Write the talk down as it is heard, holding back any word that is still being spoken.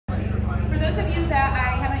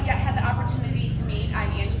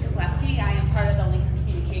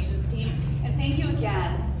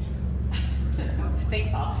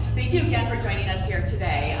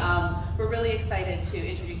to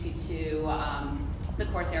introduce you to the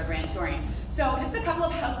Corsair Grand Touring. So just a couple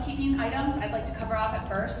of housekeeping items I'd like to cover off at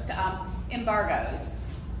first. Embargoes.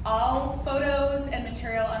 All photos and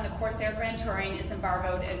material on the Corsair Grand Touring is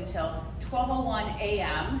embargoed until 12:01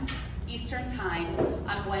 a.m. Eastern Time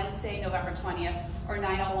on Wednesday, November 20th, or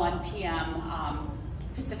 9:01 p.m.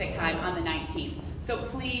 Pacific Time on the 19th. So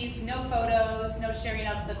please, no photos, no sharing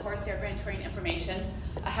of the Corsair Grand Touring information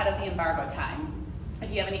ahead of the embargo time.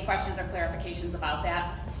 If you have any questions or clarifications about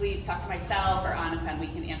that, please talk to myself or Annika and we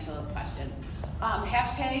can answer those questions.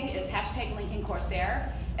 Hashtag is hashtag Lincoln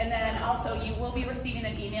Corsair. And then also you will be receiving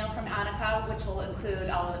an email from Annika, which will include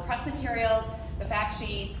all of the press materials, the fact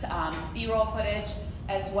sheets, B-roll footage,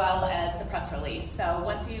 as well as the press release. So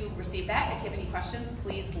once you receive that, if you have any questions,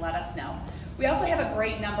 please let us know. We also have a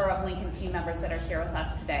great number of Lincoln team members that are here with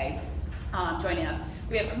us today, joining us.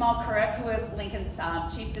 We have Kamal Kurik, who is Lincoln's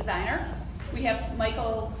chief designer. We have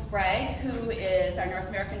Michael Sprague, who is our North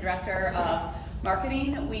American Director of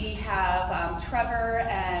Marketing. We have Trevor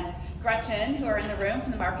and Gretchen, who are in the room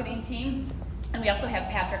from the marketing team. And we also have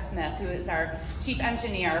Patrick Smith, who is our chief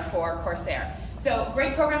engineer for Corsair. So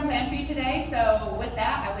great program planned for you today. So with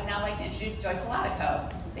that, I would now like to introduce Joy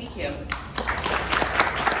Filatico. Thank you.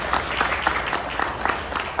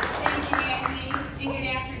 Thank you, Anthony, and good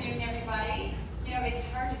afternoon, everybody. You know, it's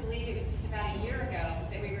hard to believe it was just about a year ago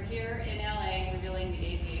that we were here in LA revealing the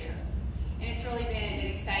Aviator. And it's really been an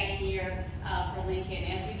exciting year for Lincoln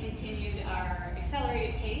as we continued our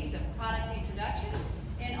accelerated pace of product introductions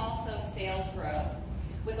and also sales growth.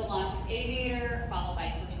 With the launch of Aviator, followed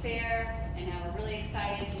by Corsair, and now we're really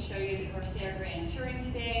excited to show you the Corsair Grand Touring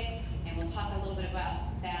today, and we'll talk a little bit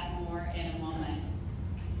about that more in a moment.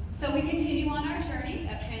 So we continue on our journey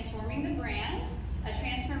of transforming the brand, a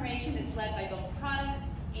transformation that's led by both products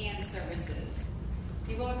and services.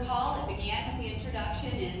 You will recall it began with the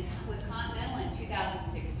introduction with Continental in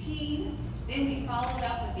 2016, then we followed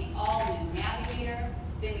up with the all-new Navigator,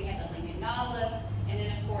 then we had the Lincoln Nautilus, and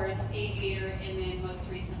then of course Aviator, and then most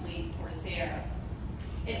recently Corsair.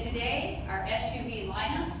 And today our SUV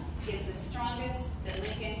lineup is the strongest that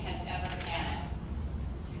Lincoln has ever had.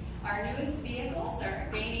 Our newest vehicles are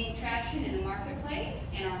gaining traction in the marketplace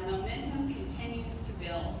and our momentum continues to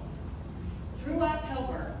build. Through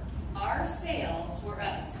October, our sales were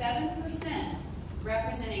up 7%,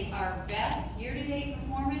 representing our best year-to-date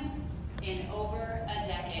performance in over a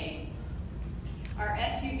decade. Our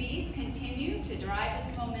SUVs continue to drive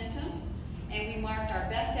this momentum, and we marked our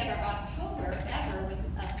best ever October ever with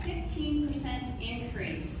a 15%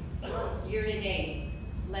 increase year-to-date,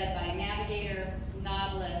 led by Navigator,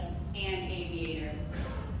 Nautilus, and Aviator.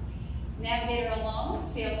 Navigator alone,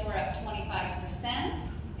 sales were up 25%,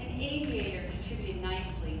 and Aviator contributed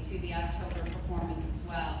nicely to the October performance as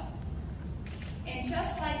well. And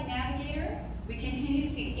just like Navigator, we continue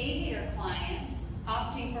to see Aviator clients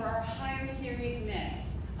opting for our higher series mix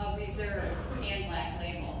of Reserve and Black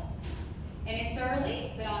Label. And it's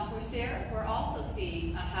early, but on Corsair, we're also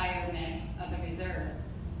seeing a higher mix of the Reserve.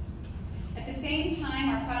 At the same time,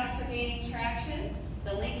 our products are gaining traction.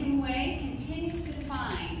 The Lincoln Way continues to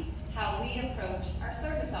define how we approach our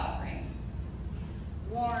service offerings.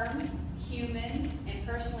 Warm, human, and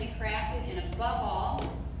personally crafted, and above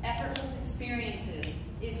all, effortless experiences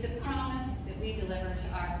is the promise that we deliver to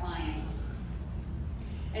our clients.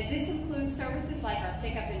 As this includes services like our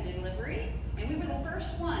pickup and delivery, and we were the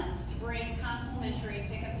first ones to bring complimentary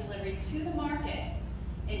pickup delivery to the market.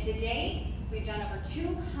 And to date, we've done over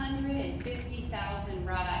 250,000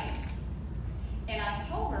 rides. In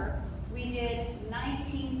October, we did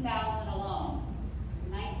 19,000 alone,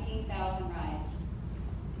 19,000 rides.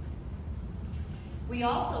 We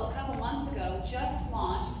also, a couple months ago, just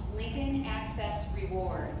launched Lincoln Access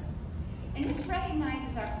Rewards. And this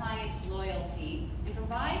recognizes our clients' loyalty and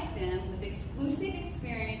provides them with exclusive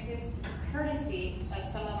experiences courtesy of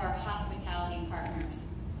some of our hospitality partners.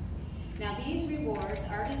 Now, these rewards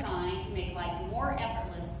are designed to make life more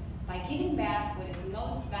effortless by giving back what is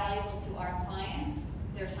most valuable to our clients,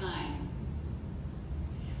 their time.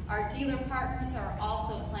 Our dealer partners are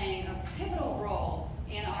also playing a pivotal role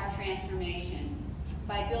in our transformation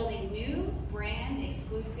by building new brand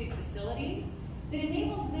exclusive facilities that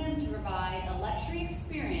enables them to provide a luxury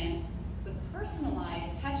experience with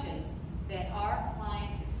personalized touches that our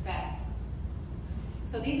clients expect.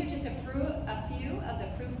 So these are just a few of the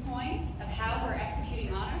proof points of how we're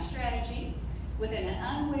executing on our strategy with an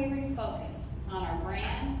unwavering focus on our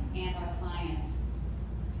brand and our clients.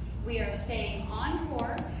 We are staying on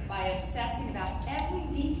course by obsessing about every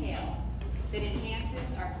detail that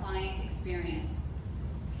enhances our client experience.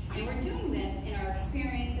 And we're doing this in our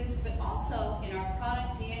experiences, but also in our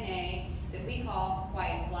product DNA that we call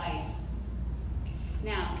Quiet Flight.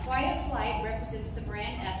 Now, Quiet Flight represents the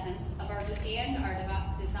brand essence of our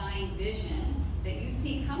design vision that you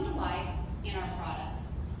see come to life in our products.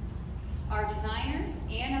 Our designers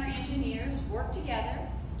and our engineers work together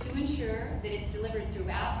to ensure that it's delivered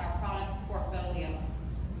throughout our product portfolio.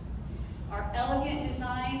 Our elegant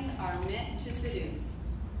designs are meant to seduce.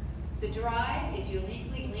 The drive is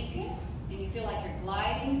uniquely Lincoln, and you feel like you're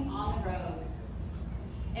gliding on the road.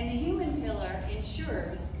 And the human pillar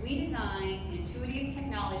ensures we design intuitive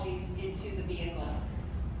technologies into the vehicle.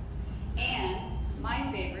 And my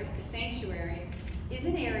favorite, the sanctuary, is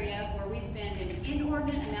an area where we spend an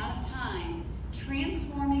inordinate amount of time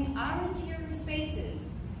transforming our interior spaces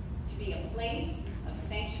to be a place of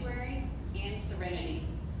sanctuary and serenity,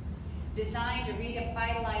 designed to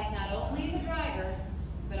revitalize not only the driver,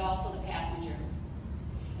 but also the passenger.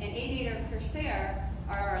 And Aviator and Corsair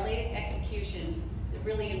are our latest executions that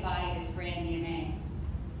really embody this brand DNA.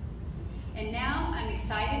 And now I'm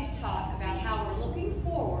excited to talk about how we're looking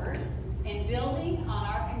forward and building on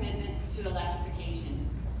our commitment to electrification.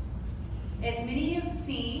 As many of you have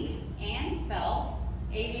seen and felt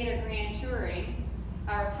Aviator Grand Touring,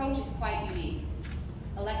 our approach is quite unique.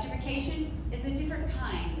 Electrification is a different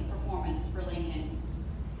kind of performance for Lincoln,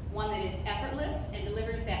 one that is effortless and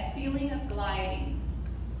delivers that feeling of gliding.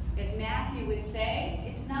 As Matthew would say,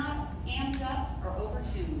 it's not amped up or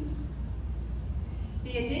overtuned.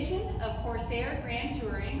 The addition of Corsair Grand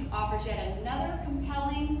Touring offers yet another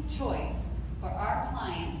compelling choice for our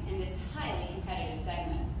clients in this highly competitive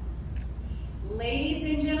segment. Ladies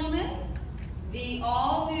and gentlemen, the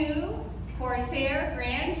all-new Corsair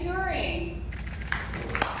Grand Touring.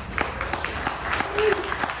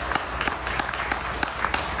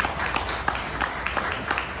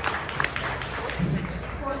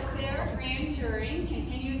 Corsair Grand Touring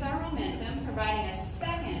continues our momentum, providing a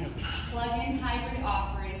second plug-in hybrid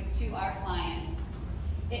offering to our clients.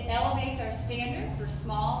 It elevates our standard for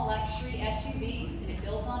small luxury SUVs, and it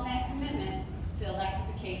builds on that commitment to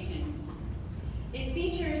electrification. It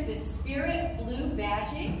features the Spirit Blue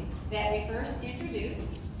badging that we first introduced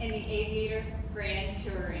in the Aviator Grand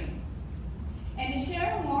Touring. And to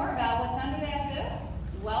share more about what's under that hood,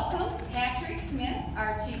 welcome Patrick Smith,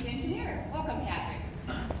 our Chief Engineer. Welcome, Patrick.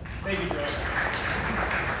 Thank you, Joe.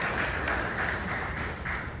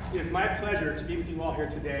 It is my pleasure to be with you all here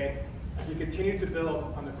today as we continue to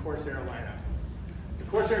build on the Corsair lineup. The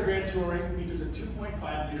Corsair Grand Touring features a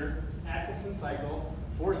 2.5-liter Atkinson cycle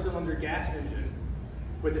 4-cylinder gas engine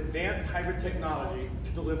with advanced hybrid technology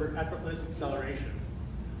to deliver effortless acceleration.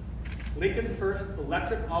 Lincoln First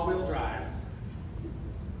electric all-wheel drive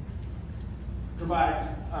provides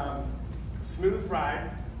smooth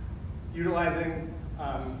ride utilizing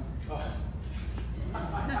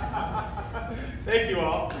thank you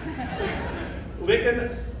all.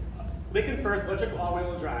 Lincoln First electric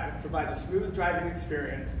all-wheel drive provides a smooth driving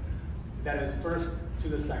experience that is first to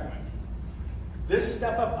the segment. This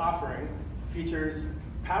step-up offering features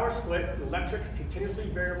power split electric continuously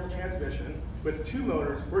variable transmission with 2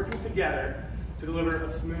 motors working together to deliver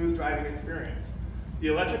a smooth driving experience. The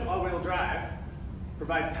electric all-wheel drive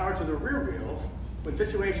provides power to the rear wheels when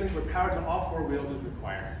situations where power to all 4 wheels is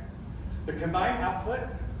required. The combined output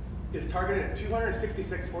is targeted at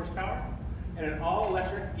 266 horsepower and an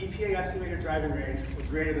all-electric EPA estimated driving range of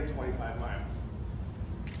greater than 25 miles.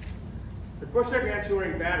 The Corsair Grand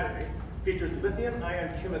Touring battery features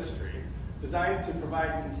lithium-ion chemistry designed to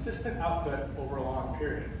provide consistent output over a long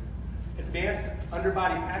period. Advanced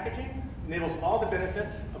underbody packaging enables all the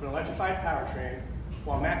benefits of an electrified powertrain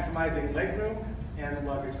while maximizing legroom and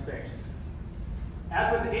luggage space.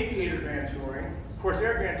 As with the Aviator Grand Touring,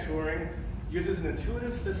 Corsair Grand Touring uses an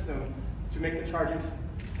intuitive system to make the charging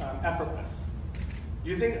effortless.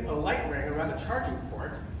 Using a light ring around the charging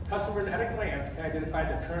port, customers at a glance can identify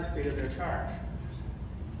the current state of their charge.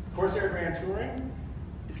 Corsair Grand Touring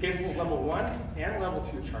is capable of level 1 and level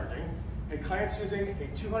 2 charging, and clients using a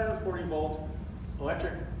 240-volt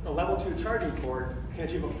level 2 charging cord can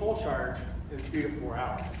achieve a full charge in 3 to 4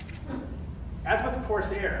 hours. As with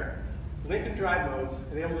Corsair, Lincoln Drive modes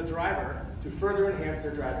enable the driver to further enhance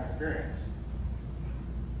their driving experience.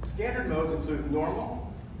 Standard modes include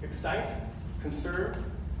normal, excite, conserve,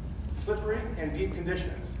 slippery, and deep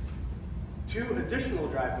conditions. 2 additional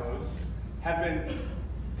drive modes have been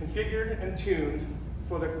configured and tuned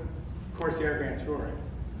for the Corsair Grand Touring.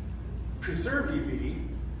 Preserve EV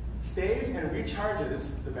saves and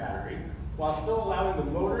recharges the battery while still allowing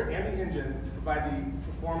the motor and the engine to provide the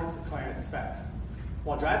performance the client expects.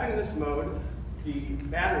 While driving in this mode, the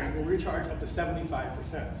battery will recharge up to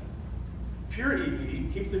 75%. Pure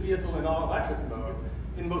EV keeps the vehicle in all-electric mode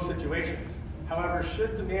in most situations. However,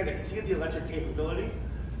 should demand exceed the electric capability,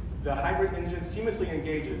 the hybrid engine seamlessly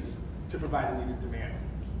engages to provide the needed demand.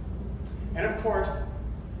 And of course,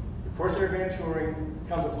 the Corsair Grand Touring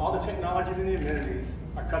comes with all the technologies and the amenities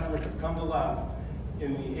our customers have come to love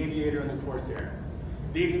in the Aviator and the Corsair.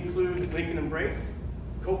 These include Lincoln Embrace,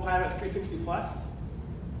 Copilot 360 Plus,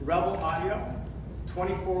 Rebel Audio,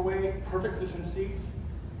 24-way perfect cushion seats,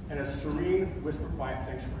 and a serene whisper quiet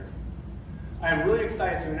sanctuary. I am really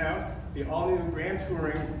excited to announce the all-new Grand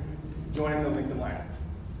Touring joining the Lincoln lineup.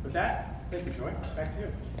 With that, thank you, Joy. Back to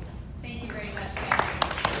you. Thank you very much,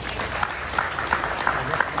 Patrick.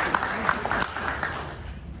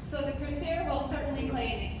 So the Corsair will certainly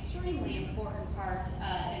play an extremely important part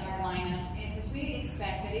in our lineup, and as we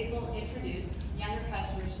expect that it will introduce younger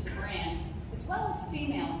customers to the brand, as well as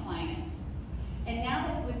female clients. And now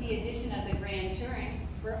that with the addition of the Grand Touring,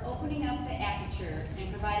 we're opening up the aperture and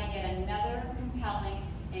providing yet another compelling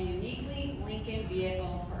and uniquely Lincoln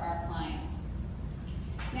vehicle for our clients.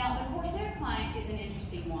 Now, the Corsair client is an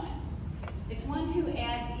interesting one. It's one who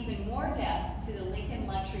adds even more depth to the Lincoln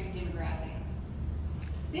luxury demographic.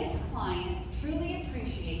 This client truly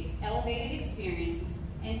appreciates elevated experiences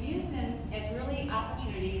and views them as really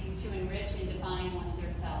opportunities to enrich and define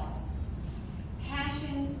themselves.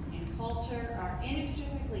 Passions and culture are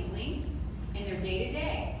inextricably linked in their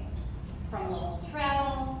day-to-day, from local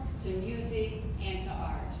travel to music and to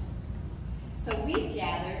art. So we've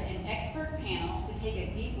gathered an expert panel to take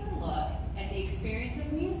a deeper look at the experience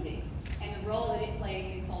of music and the role that it plays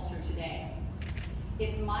in culture today.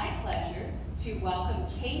 It's my pleasure to welcome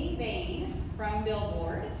Katie Bain from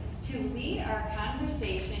Billboard to lead our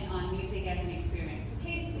conversation on music as an experience. So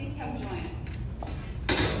Katie, please come join.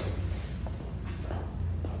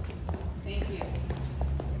 Thank you.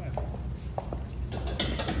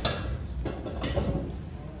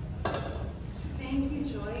 Thank you,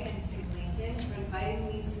 Joy, and to Lincoln for inviting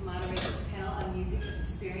me to moderate this panel on music as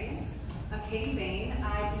experience. I'm Katie Bain.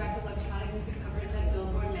 I direct electronic music coverage at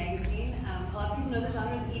Billboard magazine. A lot of people know the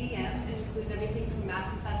genre is EDM. It includes everything from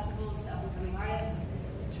massive festivals to up-and-coming artists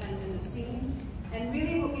to trends in the scene. And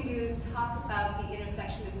really what we do is talk about the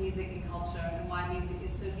intersection of music and culture and why music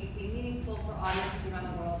is so deeply meaningful for audiences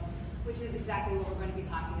around the world, which is exactly what we're going to be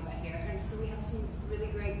talking about here. And so we have some really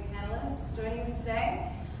great panelists joining us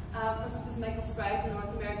today. First is Michael Sprague, the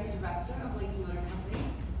North American Director of Lincoln Motor Company.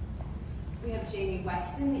 We have Jamie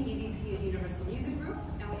Weston, the EVP of Universal Music Group,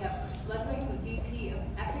 and we have Chris Ludwig, the VP of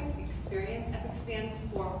Epic Experience. Epic stands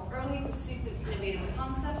for Early Pursuits of Innovative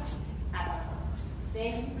Concepts at Epic.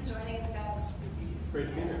 Thank you for joining us, guys. Great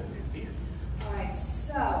to be here. All right,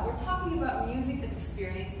 so we're talking about music as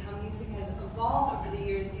experience and how music has evolved over the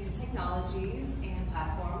years due to technologies and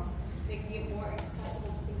platforms, making it more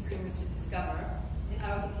accessible for consumers to discover, and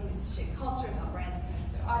how it continues to shape culture and how brands connect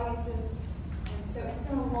with their audiences. And so it's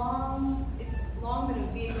long been a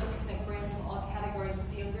vehicle to connect brands from all categories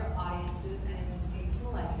with younger audiences, and in this case,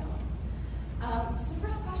 millennials. So the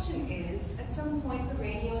first question is, at some point the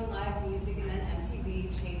radio and live music and then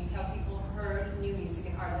MTV changed how people heard new music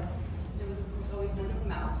and artists. There was, of course, always word of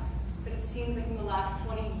mouth, but it seems like in the last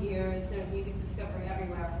 20 years, there's music discovery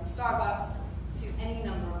everywhere, from Starbucks to any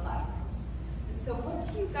number of platforms. And so what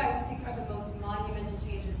do you guys think are the most monumental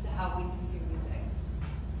changes to how we consume music?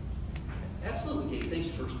 Absolutely, Katie. Thanks,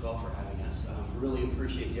 first of all, for having us. Really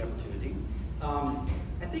appreciate the opportunity.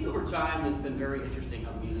 I think over time, it's been very interesting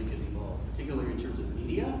how music has evolved, particularly in terms of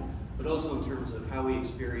media, but also in terms of how we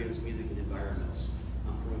experience music in environments.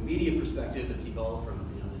 From a media perspective, it's evolved from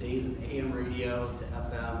the days of AM radio to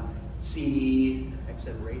FM, CD,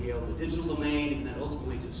 XM radio, the digital domain, and then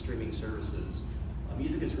ultimately to streaming services.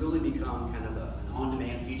 Music has really become kind of an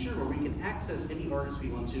on-demand feature where we can access any artist we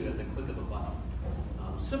want to at the click of a button.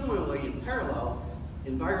 Similarly, in parallel,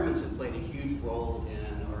 environments have played a huge role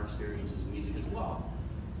in our experiences in music as well.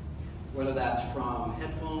 Whether that's from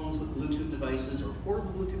headphones with Bluetooth devices or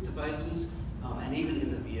portable Bluetooth devices, and even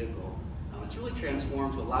in the vehicle. It's really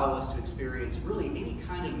transformed to allow us to experience really any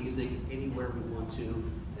kind of music anywhere we want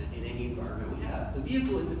to in any environment we have. The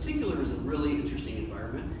vehicle in particular is a really interesting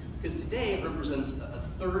environment because today it represents a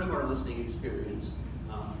third of our listening experience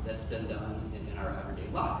that's been done in our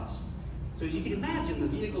everyday lives. So as you can imagine, the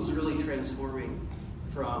vehicle is really transforming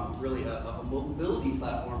from really a mobility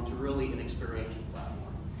platform to really an experiential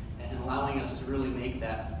platform, and allowing us to really make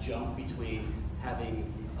that jump between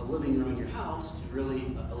having a living room in your house to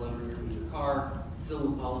really a living room in your car, filled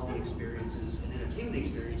with all of the experiences and entertainment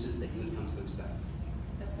experiences that you would come to expect.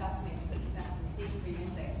 That's fascinating. Thank you for your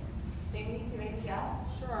insights. Amy, do you have anything to add?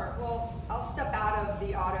 Sure. Well, I'll step out of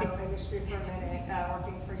the auto industry for a minute,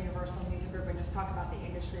 working for Universal Music Group, and just talk about the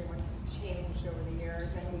industry and what's changed over the years.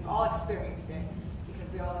 And we've all experienced it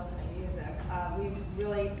because we all listen to music. We've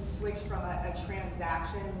really switched from a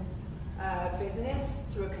transaction business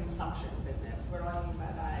to a consumption business. What do I mean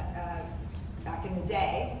by that? Back in the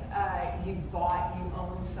day, you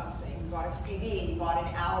owned something. You bought a CD, you bought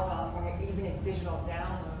an album, or even a digital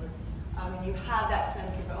download, and you had that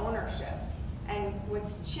sense of ownership. And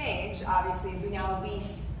what's changed, obviously, is we now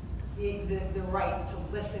lease the right to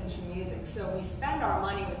listen to music. So we spend our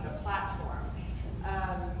money with the platform.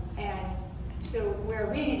 And so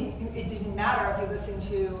where it didn't matter if you listened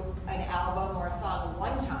to an album or a song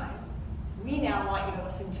one time, we now want you to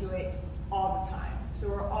listen to it all the time. So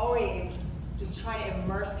we're always just trying to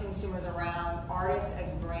immerse consumers around artists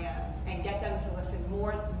as brands and get them to listen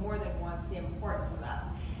more than once, the importance of that.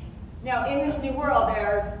 Now, in this new world,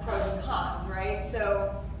 there's pros and cons, right?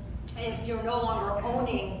 So if you're no longer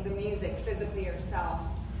owning the music physically yourself,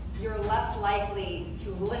 you're less likely to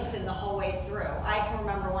listen the whole way through. I can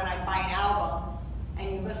remember when I'd buy an album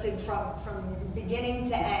and you listened from beginning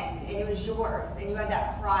to end, and it was yours, and you had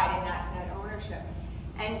that pride and that ownership.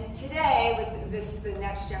 And today, with the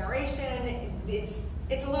next generation, it's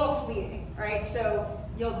a little fleeting, right? So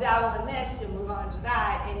you'll dabble in this, you'll move on to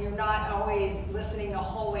that, and you're not always listening the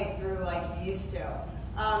whole way through like you used to.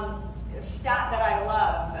 A stat that I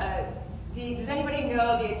love, does anybody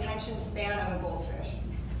know the attention span of a goldfish?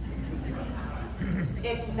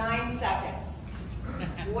 It's 9 seconds.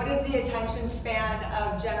 What is the attention span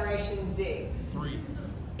of Generation Z? 3.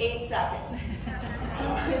 8 seconds. So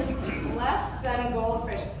it's less than a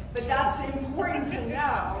goldfish. But that's important to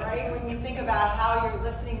know, right? When you think about how you're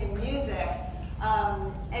listening to music,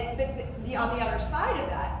 on the other side of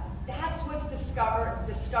that, that's what's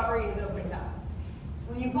discovery is opened up.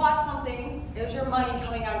 When you bought something, it was your money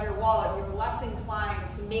coming out of your wallet. You were less inclined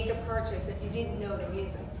to make a purchase if you didn't know the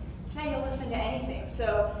music. Today, you'll listen to anything.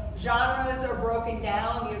 So genres are broken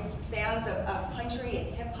down. You have fans of country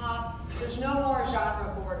and hip hop. There's no more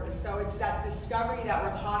genre borders. So it's that discovery that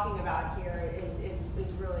we're talking about here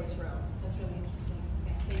is really true. That's really interesting.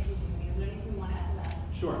 Yeah, thank you, Jamie. Is there anything you want to add to that?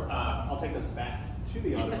 Sure. I'll take us back to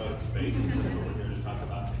the automotive space, which is what we're here to talk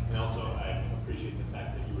about. And also, I appreciate the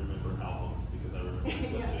fact that you remember albums, because I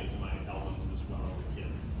remember listening to my albums as well as a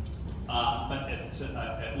kid. But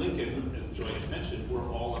at Lincoln, as Joy had mentioned, we're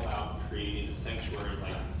all about creating a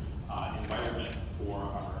sanctuary-like environment for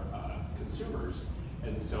our consumers.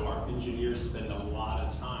 And so our engineers spend a lot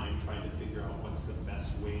of time trying to figure out what's the best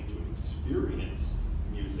way to experience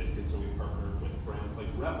music. And so we partner with brands like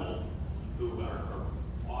Rebel, who are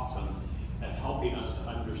awesome at helping us to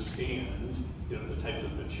understand, the types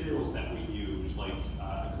of materials that we use, like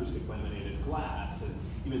acoustic laminated glass, and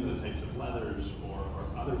even the types of leathers or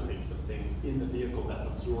other types of things in the vehicle that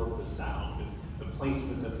absorb the sound, and the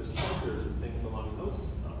placement of the speakers and things along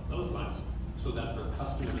those lines, so that our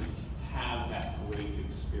customers have that great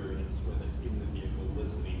experience with it in the vehicle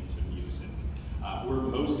listening to music. We're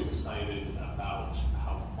most excited about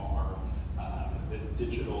how far the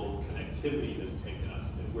digital connectivity has taken us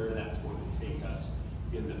and where that's going to take us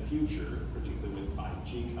in the future, particularly with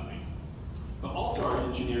 5G coming. But also our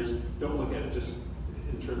engineers don't look at it just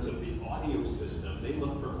in terms of the audio system. They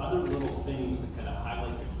look for other little things that kind of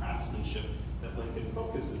highlight the craftsmanship that Lincoln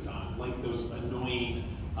focuses on, like those annoying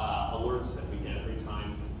alerts that we get every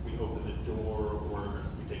time we open the door or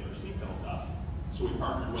we take our seatbelt off. So we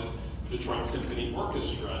partnered with Detroit Symphony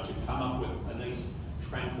Orchestra to come up with a nice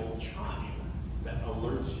tranquil chime that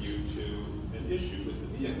alerts you to an issue with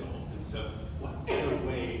the vehicle. And so what better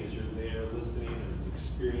way as you're there listening and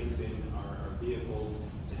experiencing our vehicles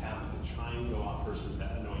to have the chime go off versus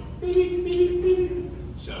that annoying beep, beep, beep, beep.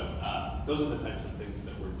 So those are the types of things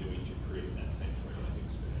that we're doing to create that sanctuary-like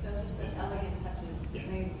experience. Those are such elegant touches. Yeah.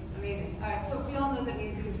 Amazing. Amazing. All right, so we all know that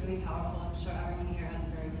music is really powerful. I'm sure everyone here has a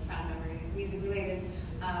very profound memory of music related.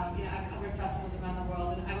 I've covered festivals around the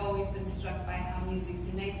world, and I've always been struck by how music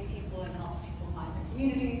unites people and helps people find their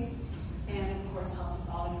communities, and of course helps us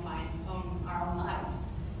all define our own lives.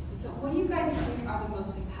 And so what do you guys think are the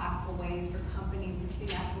most impactful ways for companies to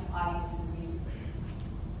connect with audiences musically?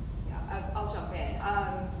 Yeah, I'll jump in.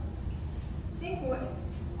 I think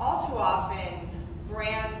all too often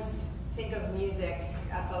brands think of music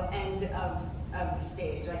at the end of the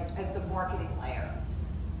stage, like as the marketing layer.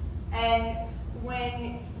 And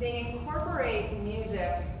when they incorporate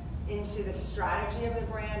music into the strategy of the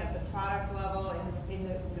brand, at the product level, in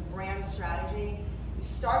the brand strategy, you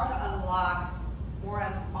start to unlock more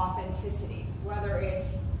authenticity, whether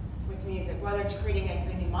it's with music, whether it's creating a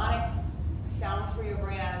mnemonic sound for your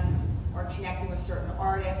brand, or connecting with certain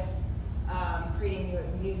artists, creating new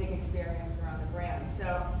music experience around the brand.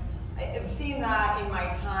 So I've seen that in my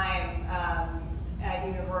time at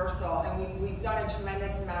Universal, and we've done a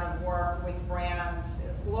tremendous amount of work with brands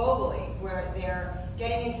globally where they're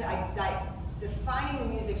getting into defining the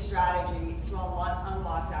music strategy to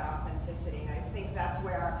unlock that authenticity. And I think that's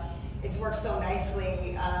where it's worked so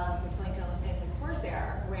nicely with Lincoln and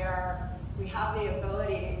Corsair, where we have the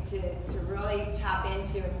ability to really tap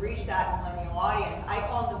into and reach that millennial audience. I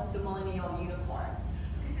call them the millennial unicorn,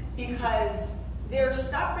 because they're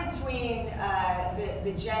stuck between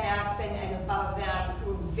the Gen X and above them,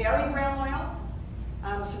 who are very brand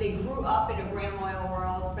loyal. So they grew up in a brand loyal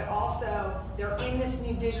world, but also they're in this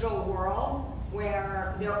new digital world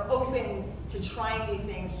where they're open to trying new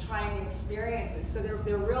things, trying new experiences. So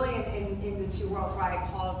they're really in the two worlds, why I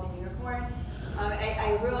call it the unicorn.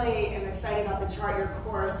 I really am excited about the Chart Your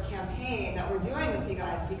Course campaign that we're doing with you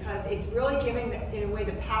guys, because it's really giving, in a way,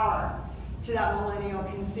 the power to that millennial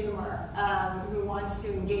consumer who wants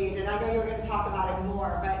to engage. And I know you're going to talk about it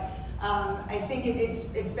more, but I think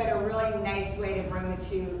it's been a really nice way to bring the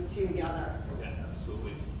two together. Yeah,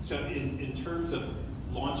 absolutely. So in terms of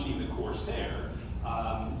launching the Corsair,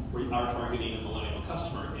 we are targeting a millennial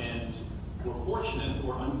customer, and we're fortunate,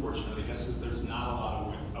 or unfortunate, I guess, is there's not a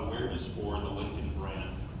lot of awareness for the Lincoln brand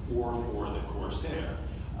or for the Corsair.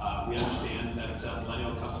 We understand that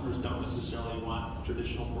millennial customers don't necessarily want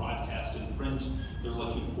traditional broadcast and print. They're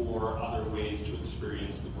looking for other ways to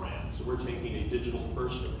experience the brand. So we're taking a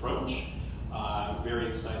digital-first approach. Very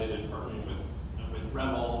excited and partnering with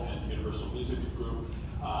Revel and Universal Music Group,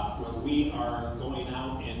 where we are going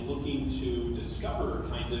out and looking to discover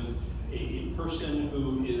kind of a person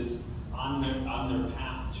who is on their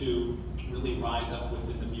path to really rise up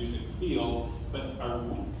within the music field, but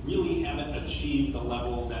really haven't achieved the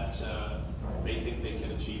level that they think they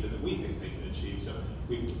can achieve and that we think they can achieve. So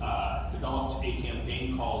we've developed a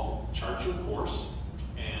campaign called Chart Your Course,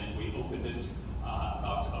 and we opened it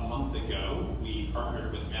about a month ago. We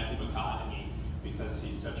partnered with Matthew McConaughey because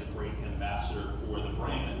he's such a great ambassador for the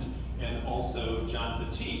brand, and also John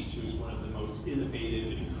Batiste, who's one of the most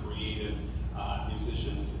innovative and creative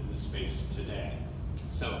musicians in the space today.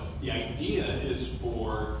 So the idea is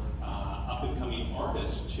for up-and-coming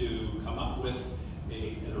artists to come up with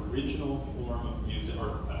an original form of music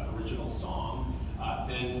or original song,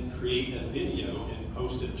 then create a video and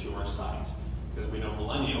post it to our site. Because we know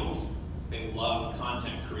millennials, they love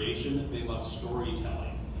content creation, they love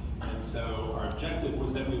storytelling. And so our objective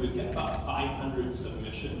was that we would get about 500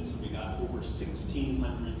 submissions. We got over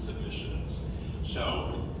 1,600 submissions.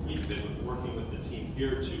 So we've been working with the team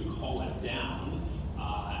here to cull it down,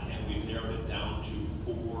 and we've narrowed it down to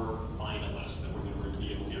 4 finalists that we're going to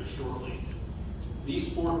reveal here shortly. These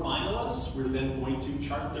 4 finalists, we're then going to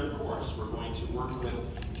chart their course. We're going to work with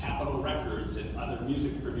Capitol Records and other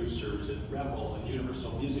music producers and Revel and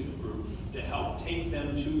Universal Music Group to help take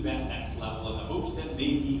them to that next level in the hopes that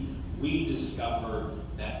maybe we discover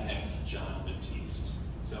that next John Batiste.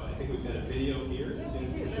 So I think we've got a video here. Yeah, we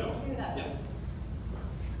do. Let's do that. Yeah.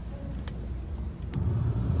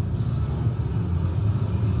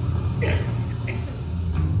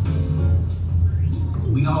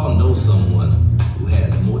 We all know someone who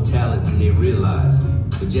has more talent than they realize,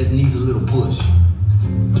 but just needs a little push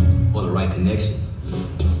or the right connections.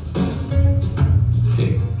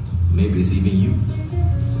 Hey, maybe it's even you.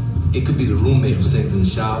 It could be the roommate who sings in the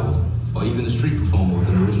shower, or even the street performer with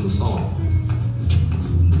an original song.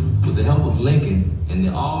 With the help of Lincoln and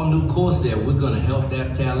the all-new Corsair, we're gonna help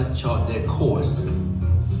that talent chart that course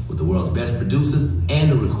with the world's best producers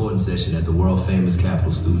and a recording session at the world-famous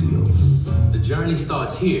Capitol Studios. The journey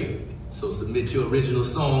starts here, so submit your original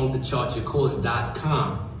song to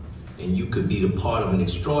chartyourcourse.com, and you could be the part of an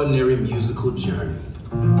extraordinary musical journey.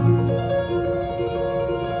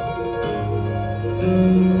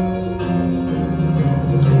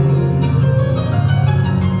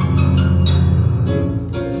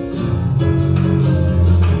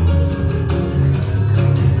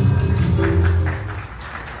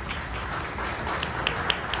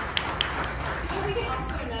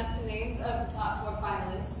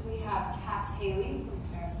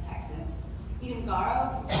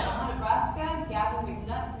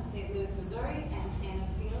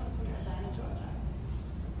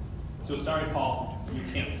 So sorry, Paul, you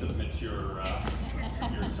can't submit your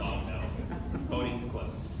song now. Voting's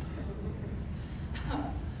closed.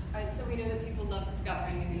 All right, so we know that people love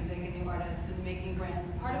discovering new music and new artists and making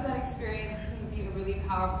brands. Part of that experience can be a really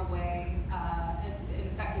powerful way, an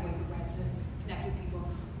effective way for brands to connect with people.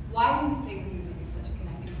 Why do you think music is such a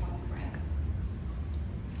connecting point for brands?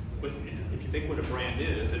 But if you think what a brand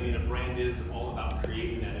is, I mean, a brand is all about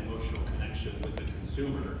creating that emotional connection with the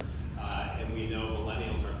consumer. And we know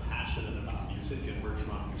millennials are passionate about music, and we're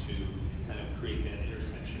trying to kind of create that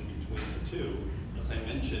intersection between the two. As I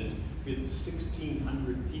mentioned, we had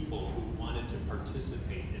 1,600 people who wanted to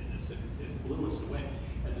participate in this. It blew us away.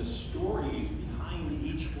 And the stories behind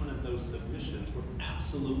each one of those submissions were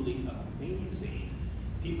absolutely amazing.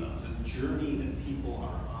 People, the journey that people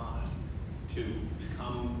are on to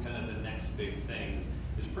become kind of the next big things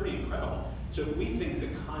is pretty incredible. So we think the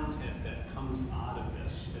content that comes out of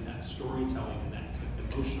this and that storytelling and that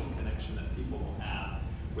emotional connection that people will have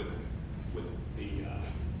with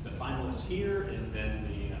the finalists here and then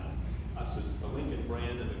us as the Lincoln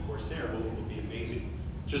brand and the Corsair will be amazing.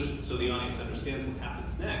 Just so the audience understands what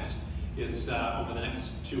happens next is over the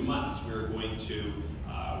next 2 months we're going to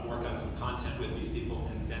work on some content with these people,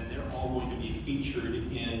 and then they're all going to be featured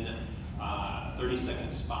in a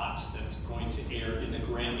 30-second spot that's going to air in the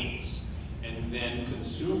Grammys. And then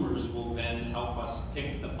consumers will then help us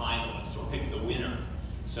pick the finalists or pick the winner.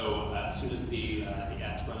 So as soon as the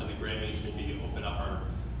ads run in the Grammys, we'll open up our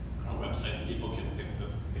website and people can pick the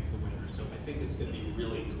winner. So I think it's going to be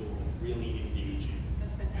really cool, really engaging.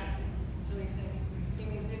 That's fantastic. It's really exciting.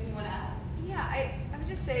 Jamie, is there anything you want to add? Yeah, I would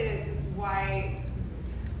just say that why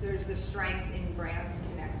there's the strength in brands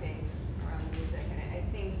connecting around music. And I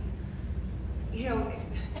think, you know,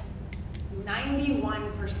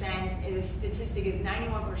 91%, the statistic is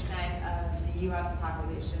 91% of the US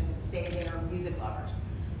population say they are music lovers.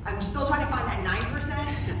 I'm still trying to find that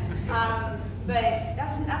 9%, but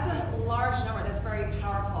that's a large number, that's very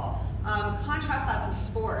powerful. Contrast that to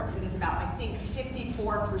sports, it is about, I think,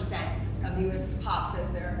 54% of the US pop says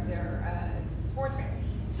they're sports fans.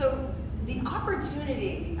 So the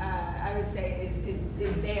opportunity, I would say,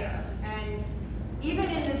 is there. And even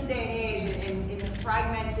in this day and age, in the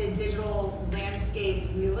fragmented digital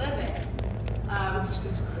landscape we live in,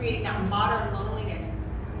 which is creating that modern loneliness,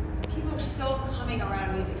 people are still coming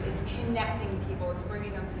around music. It's connecting people. It's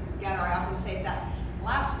bringing them together. I often say it's that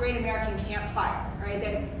last great American campfire, right?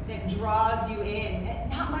 That draws you in. And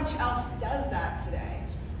not much else does that today.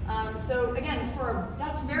 So again,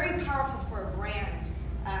 that's very powerful for a brand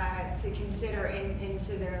to consider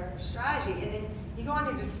into their strategy. And then you go on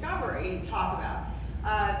to discovery, you talk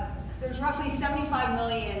about, there's roughly 75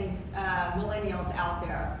 million millennials out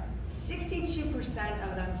there. 62%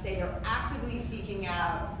 of them say they're actively seeking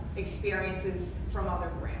out experiences from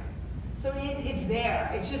other brands. So it's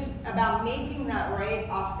there. It's just about making that right,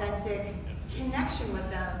 authentic connection with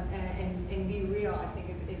them and be real, I think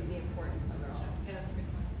is the importance of it all. Yeah, that's a good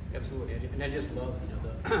point. Absolutely, and I just love,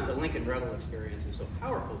 the Lincoln Rebel experience is so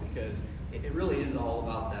powerful because it really is all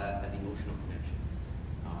about that emotional connection.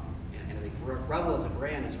 And I think Rebel as a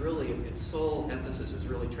brand is really, its sole emphasis is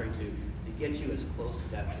really trying to get you as close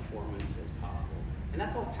to that performance as possible. And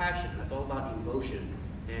that's all passion, that's all about emotion,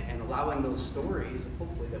 and allowing those stories,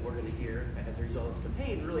 hopefully, that we're going to hear as a result of this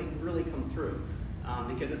campaign really come through.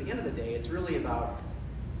 Because at the end of the day, it's really about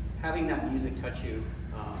having that music touch you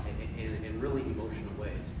in really emotional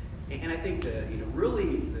ways. And I think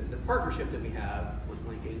really the partnership that we have with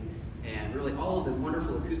Lincoln and really all of the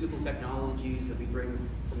wonderful acoustical technologies that we bring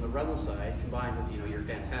from the Rebel side, combined with your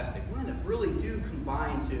fantastic lineup, really do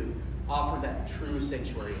combine to offer that true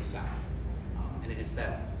sanctuary of sound. And it's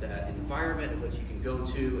that environment in which you can go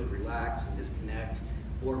to and relax and disconnect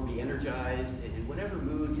or be energized in whatever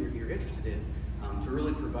mood you're interested in, to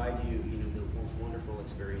really provide you the most wonderful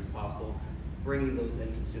experience possible, bringing those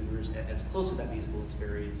end consumers as close to that musical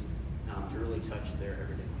experience to really touch their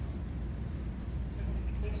everyday lives.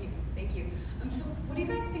 Thank you. Thank you. So what do you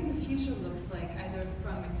guys think the future looks like, either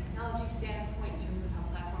from a technology standpoint, in terms of how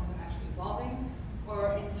platforms are actually evolving,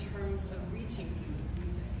 or in terms of reaching people with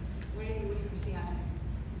music? What do you foresee happening?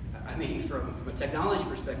 I mean, from a technology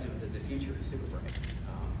perspective, the future is super bright.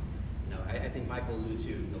 I think Michael alluded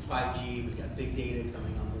to 5G, we've got big data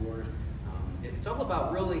coming on board. It's all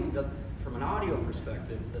about really, from an audio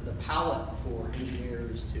perspective, the palette for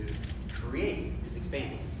engineers to create is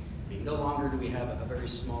expanding. I mean, no longer do we have a very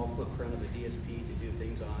small footprint of a DSP to do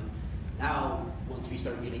things on. Now, once we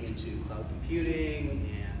start getting into cloud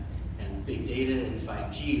computing and big data and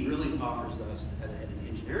 5G, really offers us at an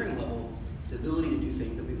engineering level the ability to do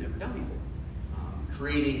things that we've never done before.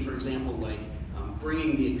 Creating, for example, like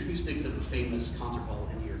bringing the acoustics of a famous concert hall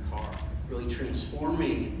into your car, really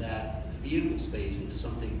transforming that vehicle space into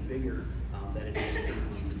something bigger than it is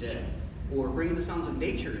currently today. Or bringing the sounds of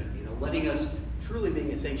nature in, letting us truly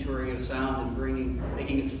being a sanctuary of sound and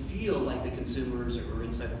making it feel like the consumers are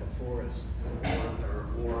inside of a forest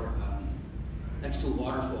or next to a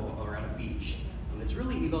waterfall or at a beach. It's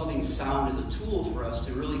really evolving sound as a tool for us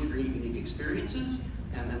to really create unique experiences,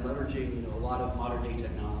 and then leveraging a lot of modern day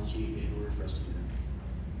technology in order for us to do that.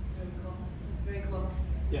 That's very cool. That's very cool.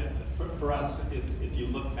 Yeah, for us, if you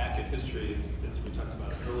look back at history, as we talked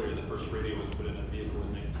about earlier, the first radio was put in a vehicle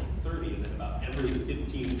in 1930, and then about every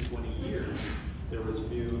 15, 20 years, there was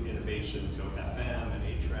new innovation, so FM and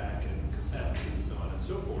 8-track and cassettes and so on and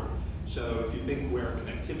so forth. So if you think where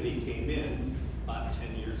connectivity came in about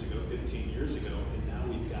 10 years ago, 15 years ago, and now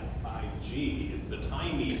we've got 5G, the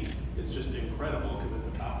timing is just incredible because it's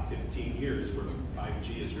about 15 years where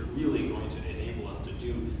 5G is really going to enable us to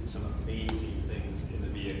do some amazing things in the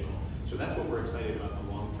vehicle. So that's what we're excited about in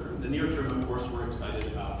the long term. The near term, of course, we're excited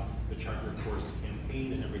about the Chart Your Course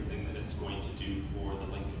campaign and everything that it's going to do for the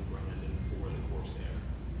Lincoln brand and for the Corsair.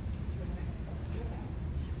 Terrific. Terrific.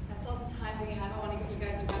 That's all the time we have. I want to give you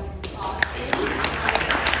guys a round of applause. Great,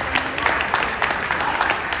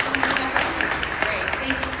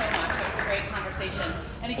 thank you so much. That was a great conversation.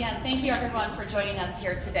 And again, thank you everyone for joining us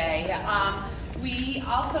here today. We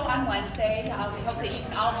also on Wednesday, we hope that you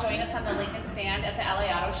can all join us on the Lincoln stand at the LA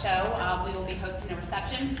Auto Show. We will be hosting a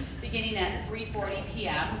reception beginning at 3:40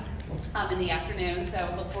 p.m. In the afternoon. So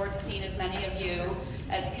look forward to seeing as many of you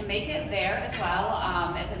as can make it there as well.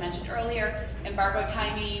 As I mentioned earlier, embargo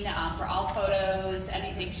timing for all photos,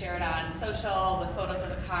 anything shared on social with photos of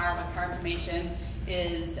the car, with car information,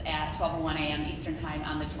 is at 12:01 a.m. Eastern Time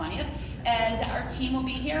on the 20th. And our team will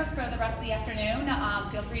be here for the rest of the afternoon.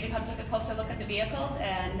 Feel free to come take a closer look at the vehicles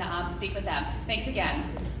and speak with them. Thanks again.